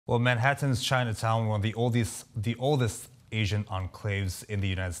Well, Manhattan's Chinatown, one of the oldest Asian enclaves in the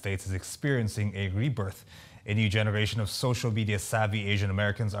United States, is experiencing a rebirth. A new generation of social media savvy Asian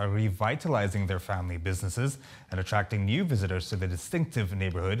Americans are revitalizing their family businesses and attracting new visitors to the distinctive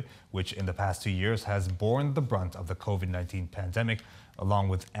neighborhood, which in the past 2 years has borne the brunt of the COVID-19 pandemic, along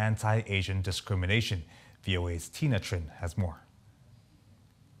with anti-Asian discrimination. VOA's Tina Trin has more.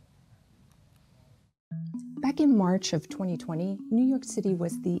 Back in March of 2020, New York City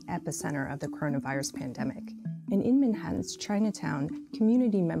was the epicenter of the coronavirus pandemic. And in Manhattan's Chinatown,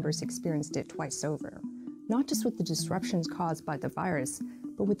 community members experienced it twice over. Not just with the disruptions caused by the virus,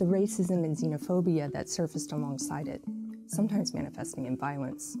 but with the racism and xenophobia that surfaced alongside it, sometimes manifesting in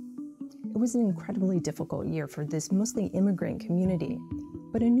violence. It was an incredibly difficult year for this mostly immigrant community,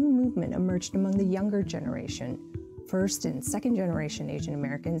 but a new movement emerged among the younger generation, first and second generation Asian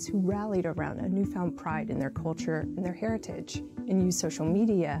Americans who rallied around a newfound pride in their culture and their heritage and used social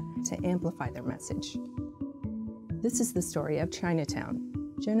media to amplify their message. This is the story of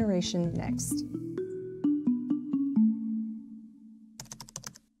Chinatown, Generation Next.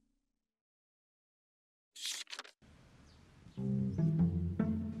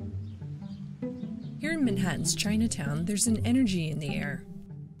 Here in Manhattan's Chinatown, there's an energy in the air.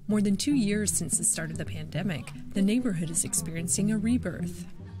 More than 2 years since the start of the pandemic, the neighborhood is experiencing a rebirth.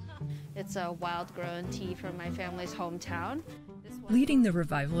 It's a wild-grown tea from my family's hometown. Leading the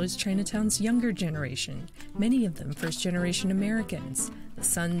revival is Chinatown's younger generation, many of them first-generation Americans, the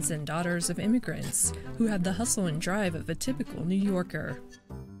sons and daughters of immigrants, who have the hustle and drive of a typical New Yorker.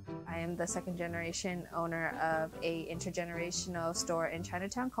 I am the second-generation owner of an intergenerational store in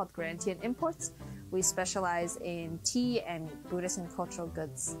Chinatown called Grand Imports. We specialize in tea and Buddhist and cultural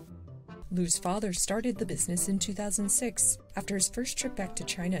goods. Lou's father started the business in 2006, after his first trip back to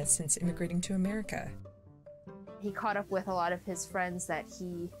China since immigrating to America. He caught up with a lot of his friends that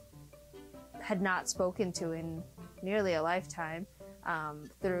he had not spoken to in nearly a lifetime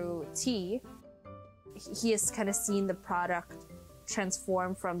through tea. He has kind of seen the product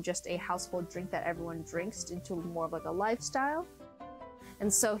transform from just a household drink that everyone drinks into more of like a lifestyle.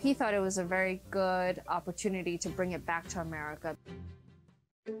 And so he thought it was a very good opportunity to bring it back to America.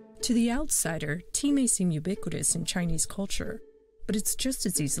 To the outsider, tea may seem ubiquitous in Chinese culture, but it's just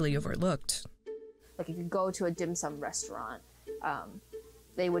as easily overlooked. Like if you go to a dim sum restaurant,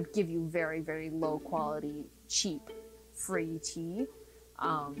 they would give you very, very low quality, cheap, free tea,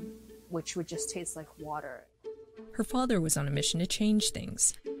 which would just taste like water. Her father was on a mission to change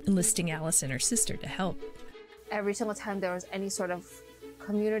things, enlisting Alice and her sister to help. Every single time there was any sort of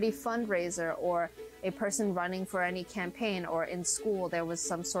community fundraiser or a person running for any campaign, or in school there was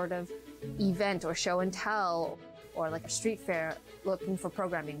some sort of event or show and tell or like a street fair looking for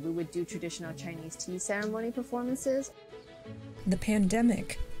programming, we would do traditional Chinese tea ceremony performances. The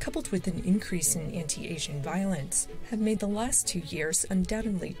pandemic, coupled with an increase in anti-Asian violence, have made the last 2 years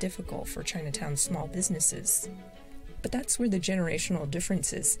undoubtedly difficult for Chinatown's small businesses. But that's where the generational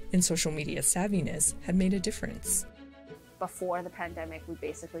differences in social media savviness have made a difference. Before the pandemic, we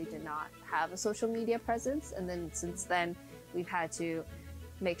basically did not have a social media presence, and then since then we've had to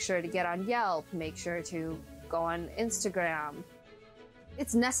make sure to get on Yelp, make sure to go on Instagram.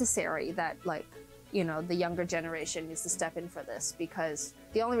 It's necessary that, like, you know, the younger generation needs to step in for this, because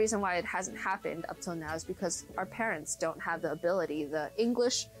the only reason why it hasn't happened up till now is because our parents don't have the ability, the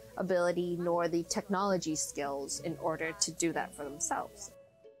English ability, nor the technology skills in order to do that for themselves.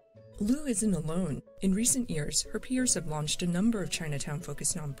 Lou isn't alone. In recent years, her peers have launched a number of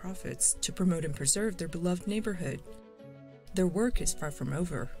Chinatown-focused nonprofits to promote and preserve their beloved neighborhood. Their work is far from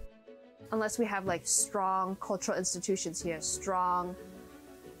over. Unless we have like strong cultural institutions here, strong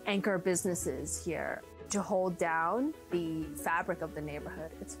anchor businesses here to hold down the fabric of the neighborhood,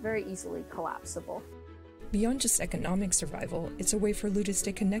 it's very easily collapsible. Beyond just economic survival, it's a way for Lou to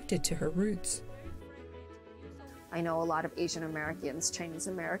stay connected to her roots. I know a lot of Asian Americans, Chinese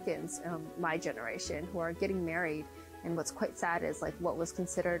Americans, my generation, who are getting married, and what's quite sad is like what was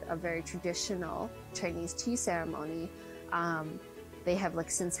considered a very traditional Chinese tea ceremony, they have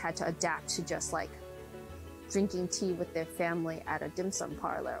like since had to adapt to just like drinking tea with their family at a dim sum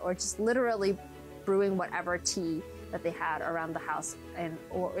parlor, or just literally brewing whatever tea that they had around the house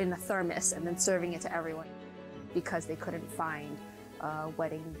or in a thermos and then serving it to everyone because they couldn't find a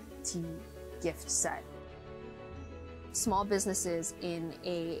wedding tea gift set. Small businesses in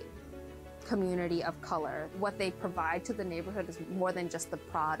a community of color, what they provide to the neighborhood is more than just the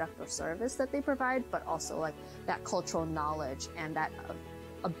product or service that they provide, but also like that cultural knowledge and that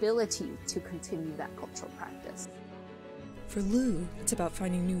ability to continue that cultural practice. For Lou, it's about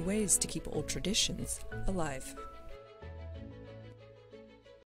finding new ways to keep old traditions alive.